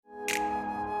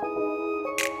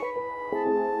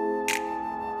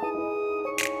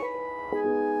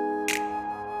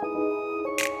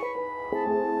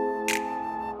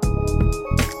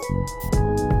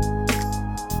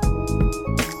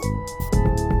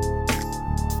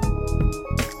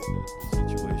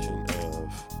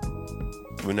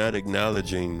we're not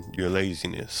acknowledging your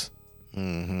laziness.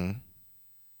 Mm-hmm.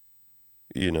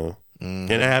 You know,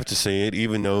 Mm-hmm. and I have to say it,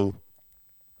 even though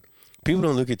people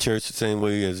don't look at church the same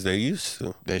way as they used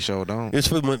to. They sure don't. It's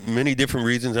for many different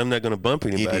reasons. I'm not going to bump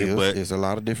anybody, but it's a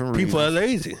lot of different people are reasons.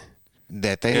 lazy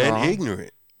That they and are.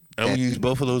 ignorant. I'm going to use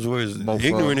both of those words.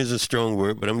 Ignorant is a strong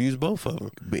word, but I'm going to use both of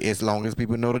them. As long as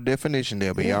people know the definition,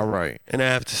 they'll be all right. And I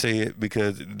have to say it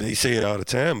because they say it all the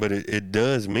time, but it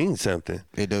does mean something.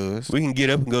 It does. We can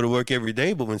get up and go to work every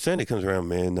day, but when Sunday comes around,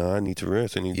 man, no, I need to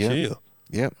rest. I need to chill.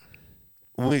 Yep.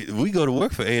 We go to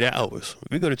work for 8 hours.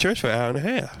 We go to church for an hour and a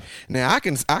half. Now, I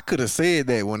could have said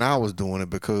that when I was doing it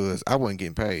because I wasn't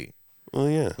getting paid. Well,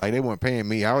 yeah. Like, they weren't paying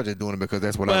me. I was just doing it because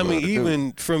that's what I mean, to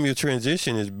even do. from your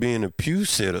transition as being a pew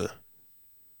sitter,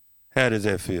 how does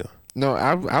that feel? No,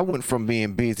 I went from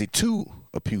being busy to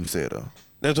a pew sitter.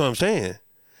 That's what I'm saying.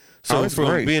 So from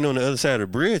great. being on the other side of the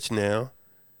bridge now,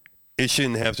 it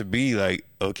shouldn't have to be like,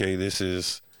 okay, this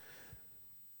is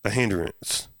a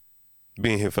hindrance,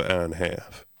 being here for an hour and a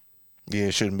half. Yeah,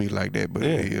 it shouldn't be like that, but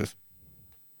it is.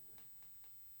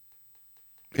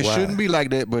 It Why? shouldn't be like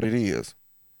that, but it is.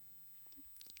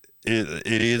 It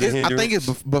is a hindrance. I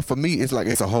think but for me, it's like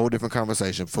it's a whole different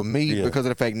conversation. For me, because of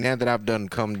the fact now that I've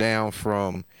come down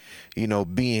from,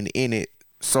 being in it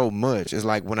so much, it's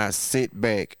like when I sit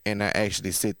back and I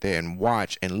actually sit there and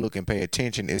watch and look and pay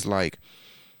attention, it's like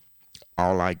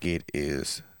all I get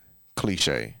is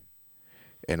cliche,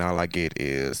 and all I get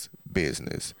is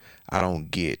business. I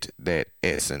don't get that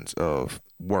essence of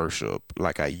worship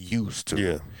like I used to.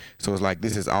 Yeah. So it's like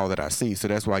this is all that I see. So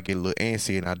that's why I get a little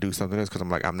antsy and I do something else because I'm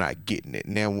like, I'm not getting it.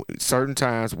 Now, certain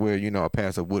times where, a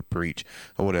pastor would preach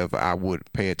or whatever, I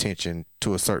would pay attention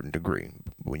to a certain degree.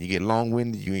 When you get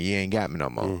long-winded, you ain't got me no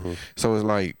more. Mm-hmm. So it's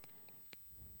like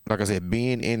I said,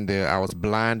 being in there, I was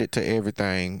blinded to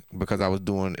everything because I was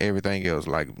doing everything else,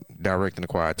 like directing the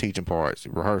choir, teaching parts,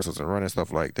 rehearsals, and running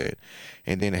stuff like that.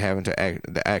 And then having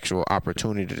the actual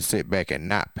opportunity to sit back and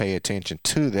not pay attention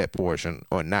to that portion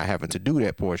or not having to do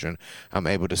that portion, I'm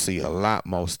able to see a lot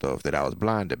more stuff that I was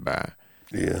blinded by.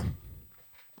 Yeah.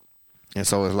 And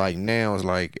so it's like now it's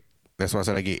like, that's why I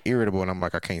said I get irritable and I'm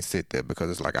like, I can't sit there because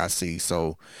it's like I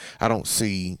don't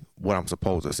see what I'm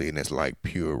supposed to see, and it's like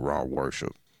pure raw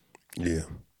worship. Yeah.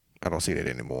 I don't see that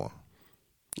anymore.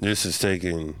 This is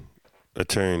taking a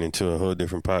turn into a whole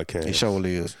different podcast. It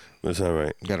surely is. That's all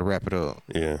right. Got to wrap it up.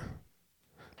 Yeah.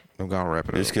 I'm going to wrap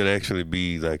it This up. could actually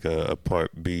be like a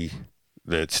part B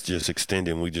that's just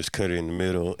extending. We just cut it in the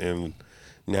middle, and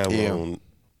now we're on,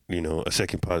 a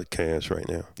second podcast right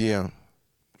now. Yeah.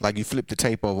 Like you flip the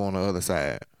tape over on the other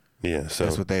side. Yeah, so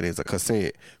that's what that is, a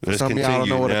cassette. For let's some of y'all don't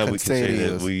know what now a cassette we can say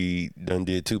is. that we done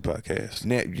did 2 podcasts.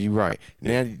 Now, you're right.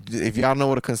 Now, if y'all know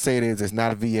what a cassette is, it's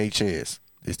not a VHS.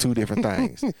 It's 2 different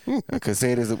things. A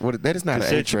cassette is that is not an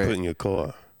 8-track. Cassette you put in your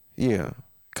car. Yeah,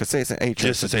 cassettes and 8-tracks.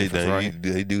 Just to say that right?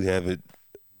 they do have it.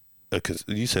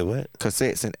 You said what?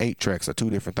 Cassettes and 8-tracks are 2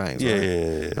 different things. Yeah, right?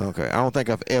 yeah. Okay, I don't think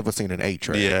I've ever seen an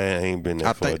 8-track. Yeah, I ain't been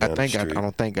that far down the street. I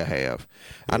don't think I have.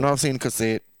 I know I've seen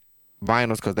cassette.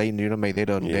 Vinyls because they made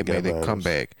their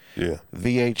comeback. Yeah.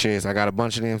 VHS, I got a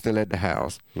bunch of them still at the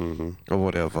house or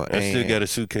whatever. I still got a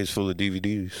suitcase full of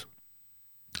DVDs.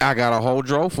 I got a whole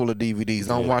drawer full of DVDs.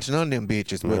 Don't watch none of them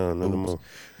bitches. But no more.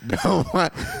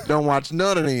 Don't watch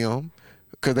none of them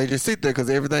because they just sit there because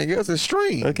everything else is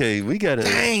streamed. Okay, we got to.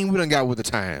 Dang, we done got with the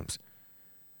times.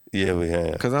 Yeah, we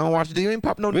have. Because I don't watch DVD. Ain't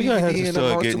pop no DVD. We're going to have to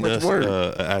start getting us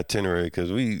an itinerary because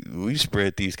we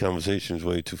spread these conversations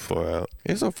way too far out.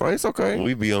 It's okay.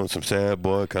 We be on some sad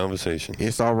boy conversation.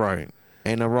 It's all right.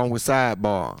 Ain't no wrong with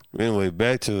sidebar. Anyway,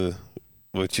 back to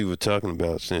what you were talking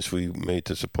about since we made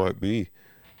this a part B.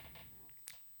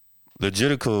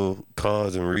 Logistical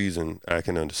cause and reason I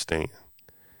can understand.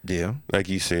 Yeah. Like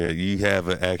you said, you have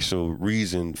an actual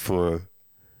reason for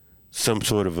some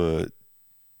sort of a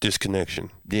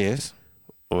disconnection. Yes.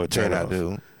 Or a turn off. I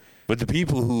do. But the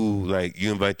people who, like,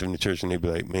 you invite them to church and they be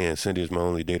like, man, Sunday is my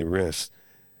only day to rest.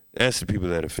 That's the people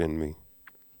that offend me.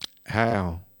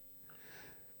 How?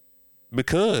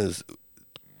 Because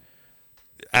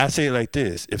I say it like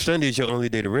this. If Sunday is your only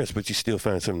day to rest, but you still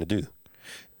find something to do.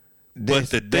 But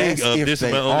the thing of this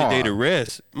is my only day to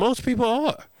rest, most people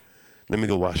are. Let me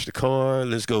go wash the car.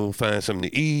 Let's go find something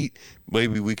to eat.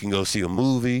 Maybe we can go see a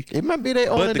movie. It might be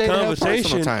their only day to have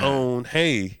personal time. But the conversation on,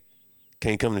 hey,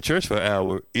 can't come to church for an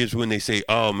hour is when they say,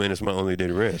 oh, man, it's my only day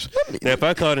to rest. Now, if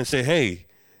I called and say, hey,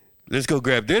 let's go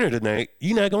grab dinner tonight,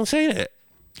 you're not going to say that.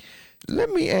 Let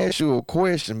me ask you a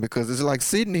question because it's like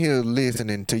sitting here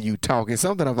listening to you talk. It's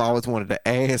something I've always wanted to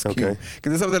ask you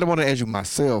because it's something I want to ask you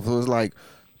myself. So it's like,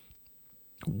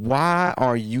 Why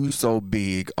are you so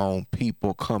big on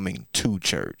people coming to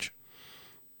church?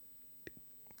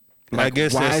 Like, I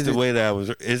guess that's the way that I was.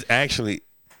 It's actually,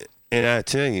 and I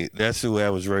tell you, that's the way I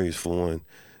was raised. For one,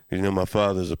 you know, my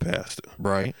father's a pastor,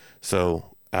 right?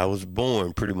 So I was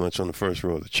born pretty much on the first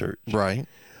row of the church, right?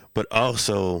 But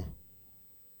also,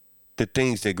 the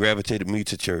things that gravitated me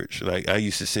to church, like I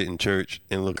used to sit in church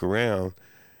and look around,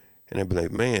 and I'd be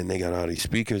like, man, they got all these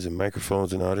speakers and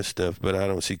microphones and all this stuff, but I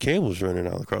don't see cables running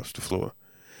all across the floor.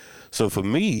 So for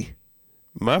me,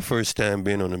 my first time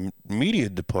being on the media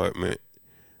department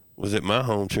was at my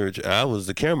home church. I was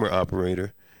the camera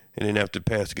operator, and then after the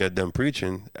pastor got done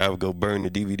preaching, I would go burn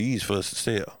the DVDs for us to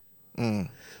sell.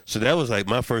 So that was like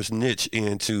my first niche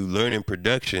into learning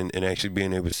production and actually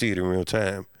being able to see it in real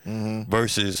time.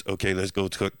 Versus, okay, let's go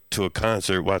to a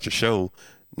concert, watch a show,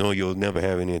 knowing you'll never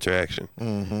have any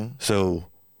interaction. So,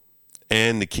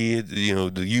 and the kids, you know,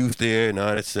 the youth there and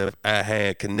all that stuff, I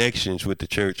had connections with the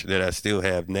church that I still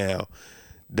have now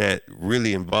that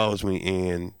really involves me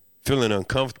in feeling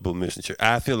uncomfortable missing church.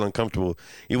 I feel uncomfortable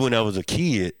even when I was a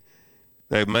kid.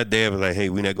 Like my dad was like, hey,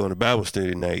 we're not going to Bible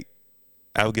study tonight.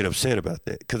 I would get upset about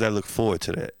that because I look forward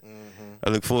to that. I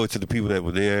look forward to the people that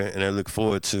were there, and I look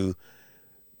forward to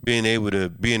being able to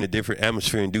be in a different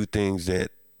atmosphere and do things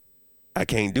that I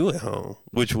can't do at home,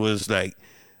 which was like,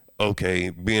 okay,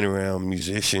 being around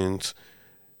musicians,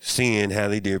 seeing how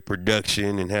they did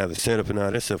production and how the setup and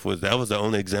all that stuff was the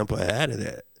only example I had of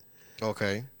that.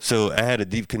 Okay. So I had a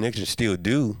deep connection, still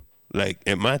do, like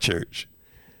at my church.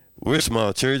 We're a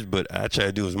small church, but I try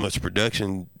to do as much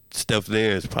production stuff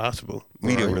there as possible,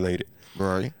 media related.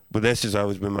 Right. But that's just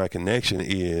always been my connection.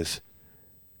 It's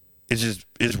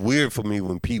weird for me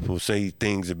when people say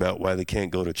things about why they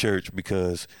can't go to church,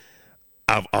 because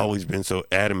I've always been so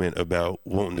adamant about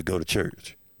wanting to go to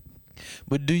church.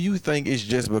 But do you think it's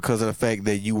just because of the fact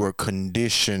that you were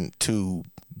conditioned to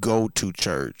go to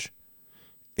church?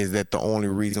 Is that the only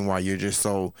reason why you're just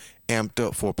so amped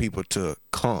up for people to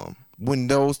come when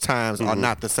those times are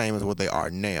not the same as what they are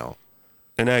now?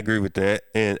 And I agree with that.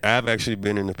 And I've actually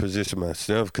been in a position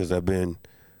myself because I've been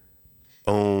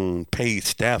on paid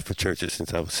staff for churches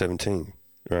since I was 17,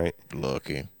 right?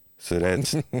 Lucky. So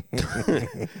that's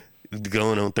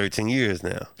going on 13 years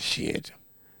now. Shit.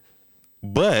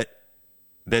 But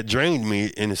that drained me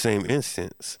in the same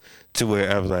instance to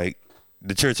where I was like,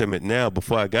 the church I'm at now,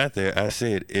 before I got there, I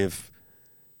said,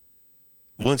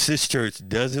 once this church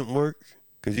doesn't work,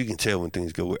 because you can tell when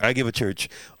things go. I give a church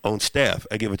on staff.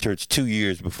 I give a church 2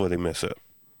 years before they mess up.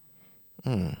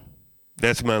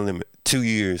 That's my limit. 2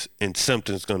 years, and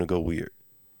something's going to go weird.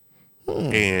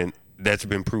 And that's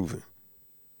been proven.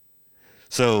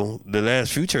 So the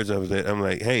last few churches I was at, I'm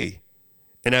like, hey,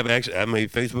 and I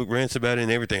made Facebook rants about it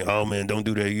and everything. Oh man, don't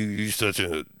do that. You such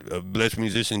a blessed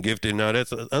musician, gifted, and all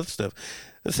that other stuff.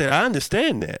 I said, I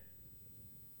understand that.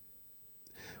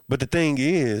 But the thing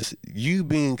is, you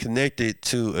being connected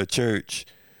to a church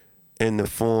in the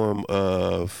form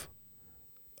of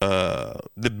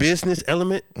the business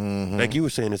element, like you were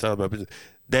saying, it's all about business.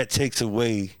 That takes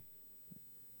away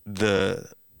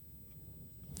the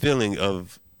feeling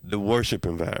of the worship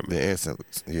environment. The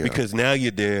essence, yeah. Because now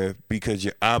you're there because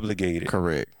you're obligated.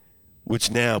 Correct. Which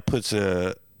now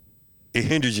it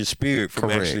hinders your spirit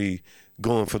from actually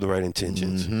going for the right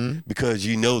intentions, because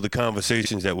you know the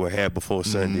conversations that were had before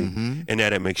Sunday, and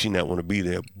now that makes you not want to be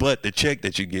there. But the check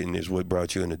that you're getting is what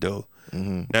brought you in the door,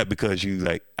 not because you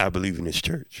like, I believe in this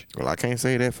church. Well, I can't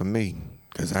say that for me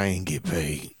because I ain't get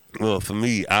paid. Well, for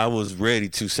me, I was ready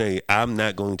to say I'm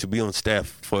not going to be on staff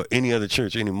for any other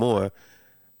church anymore.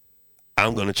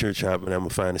 I'm going to church hop and I'm going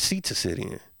to find a seat to sit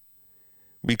in.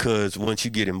 Because once you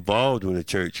get involved with a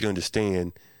church, you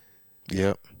understand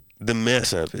the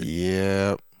mess of it.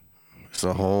 Yep. It's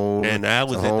a whole And I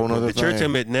was at the church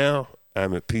I'm at now,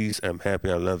 I'm at peace, I'm happy,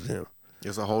 I love them.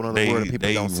 It's a whole other world of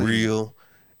people don't see. They real,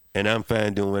 and I'm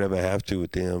fine doing whatever I have to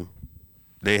with them.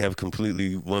 They have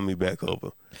completely won me back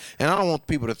over. And I don't want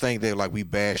people to think that like we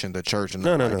bashing the church and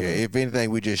no. If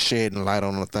anything, we just shedding light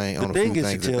on the thing. The thing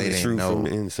is to tell the truth from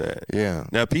the inside. Yeah.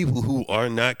 Now, people who are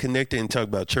not connected and talk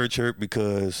about church hurt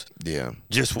because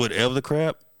just whatever the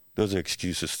crap, those are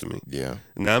excuses to me. Yeah.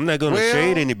 Now, I'm not going to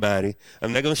shade anybody.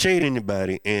 I'm not going to shade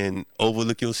anybody and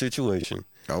overlook your situation.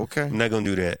 Okay. I'm not going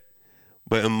to do that.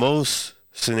 But in most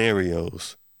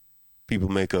scenarios, people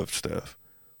make up stuff.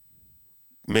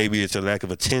 Maybe it's a lack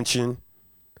of attention,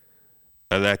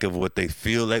 a lack of what they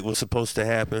feel like was supposed to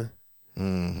happen.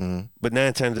 But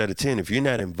 9 times out of 10, if you're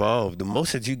not involved, the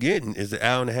most that you're getting is the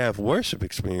hour and a half worship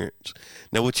experience.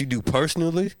 Now, what you do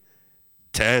personally,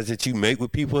 ties that you make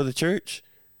with people of the church,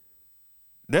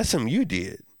 that's something you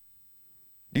did.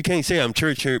 You can't say I'm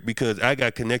church hurt because I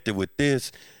got connected with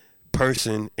this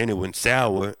person and it went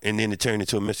sour and then it turned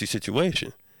into a messy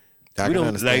situation. We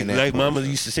don't like Mama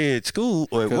used to say at school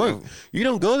or at work. You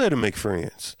don't go there to make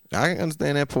friends. I can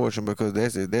understand that portion because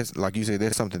that's like you said,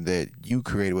 that's something that you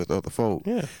created with other folk.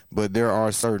 Yeah. But there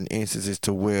are certain instances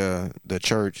to where the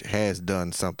church has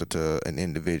done something to an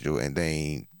individual and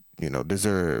they,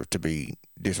 deserve to be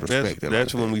disrespected.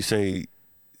 That's when we say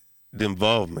the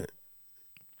involvement.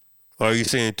 Are you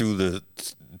saying through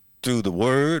the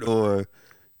word or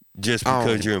just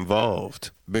because you're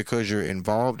involved? Because you're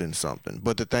involved in something.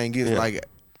 But the thing is, like,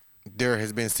 there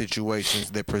has been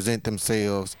situations that present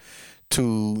themselves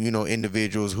to,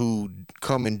 individuals who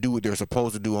come and do what they're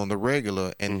supposed to do on the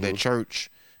regular, and the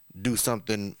church do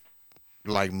something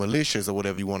like malicious or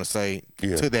whatever you want to say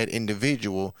to that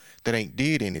individual that ain't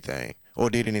did anything or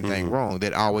did anything wrong,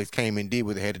 that always came and did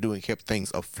what they had to do and kept things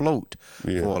afloat for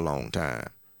a long time.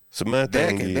 So my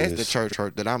thing that's the church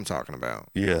hurt that I'm talking about.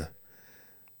 Yeah.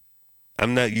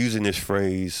 I'm not using this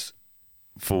phrase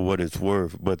for what it's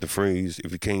worth, but the phrase,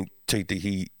 if you can't take the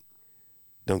heat,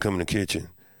 don't come in the kitchen.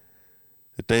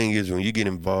 The thing is, when you get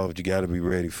involved, you got to be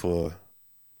ready for,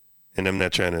 and I'm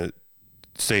not trying to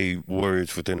say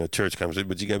words within a church conversation,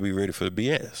 but you got to be ready for the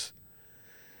BS.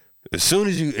 As soon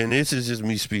as you, and this is just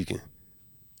me speaking,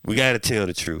 we got to tell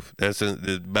the truth.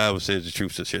 The Bible says the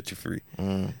truth shall set you free.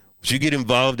 Once you get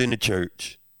involved in the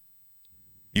church,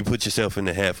 you put yourself in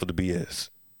the half of the BS.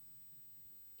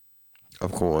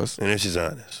 Of course. And that's just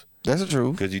honest. That's the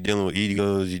truth. Because you're dealing with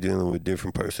egos, you're dealing with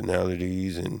different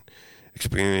personalities and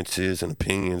experiences and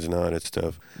opinions and all that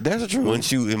stuff. That's the truth.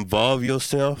 Once you involve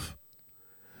yourself,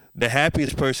 the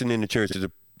happiest person in the church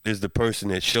is the person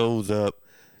that shows up,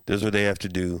 does what they have to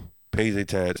do, pays their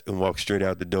tithes, and walks straight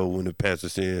out the door when the pastor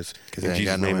says, because they ain't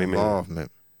got no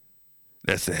involvement.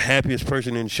 That's the happiest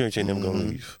person in the church, and them gonna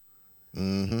leave.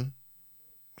 Mm-hmm.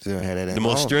 So the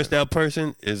most stressed out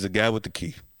person is the guy with the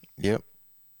key. Yep.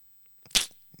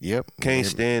 Can't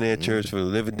stand that church for the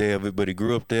living day of it, but he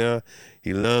grew up there.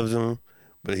 He loves them,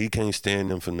 but he can't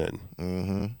stand them for nothing.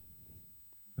 Mm-hmm.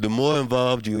 The more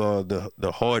involved you are,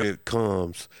 the harder it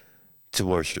comes to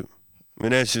worship. I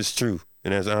mean, that's just true,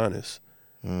 and that's honest.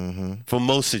 Mm-hmm. For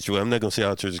most situations, I'm not gonna say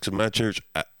our church, because my church,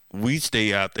 we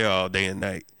stay out there all day and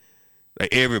night.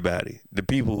 Like everybody, the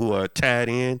people who are tied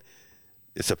in,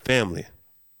 it's a family.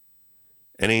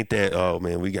 It ain't that, oh,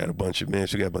 man, we got a bunch of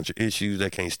issues. I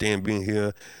can't stand being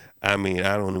here. I mean,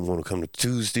 I don't even want to come to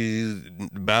Tuesdays,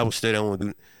 Bible study. I don't want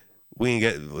to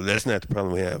do. That's not the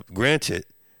problem we have. Granted,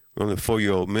 we're only a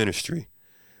 4-year-old ministry.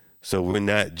 So we're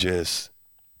not just,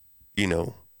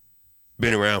 been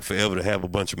around forever to have a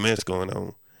bunch of mess going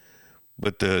on.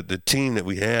 But the team that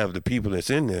we have, the people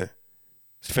that's in there,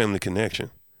 it's family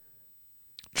connection.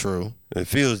 True. It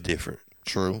feels different.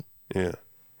 True. Yeah.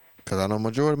 Because I know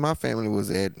majority of my family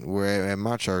were at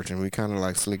my church, and we kind of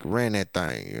like slick ran that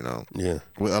thing, Yeah.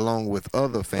 Along with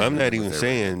other families. I'm not even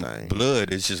saying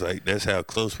blood. It's just like that's how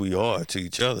close we are to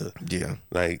each other. Yeah.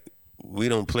 Like, we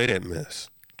don't play that mess.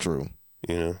 True.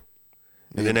 And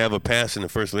then have a pastor and a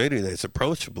first lady that's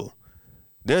approachable.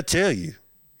 They'll tell you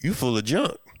full of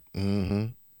junk. Mm-hmm.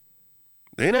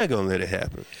 They're not going to let it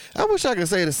happen. I wish I could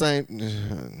say the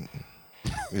same.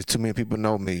 There's too many people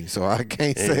know me, so I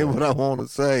can't say what I want to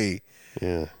say.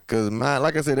 Yeah. Because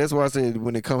like I said, that's why I said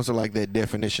when it comes to like that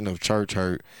definition of church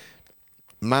hurt,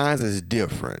 mine is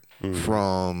different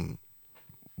from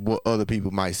what other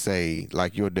people might say,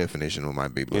 like your definition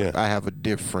might be. But I have a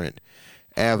different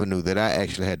avenue that I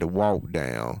actually had to walk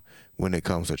down when it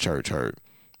comes to church hurt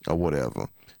or whatever.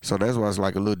 So that's why it's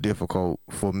like a little difficult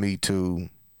for me to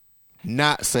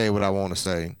not say what I want to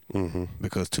say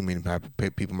because too many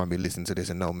people might be listening to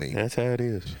this and know me. That's how it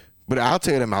is. But I'll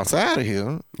tell them outside of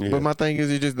here. Yeah. But my thing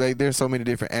is, it's just like there's so many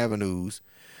different avenues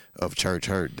of church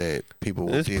hurt that people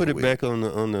will Let's deal put it with. back on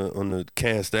the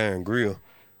cast iron grill.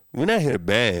 We're not here to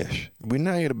bash. We're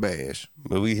not here to bash.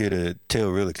 But we here to tell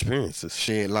real experiences.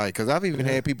 Shit, like, because I've even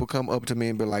had people come up to me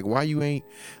and be like, why you ain't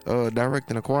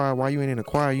directing a choir? Why you ain't in a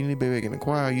choir? You need to be back in the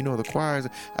choir. The choirs.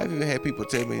 I've even had people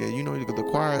tell me, the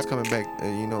choir is coming back.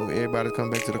 Everybody's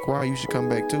coming back to the choir. You should come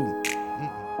back too.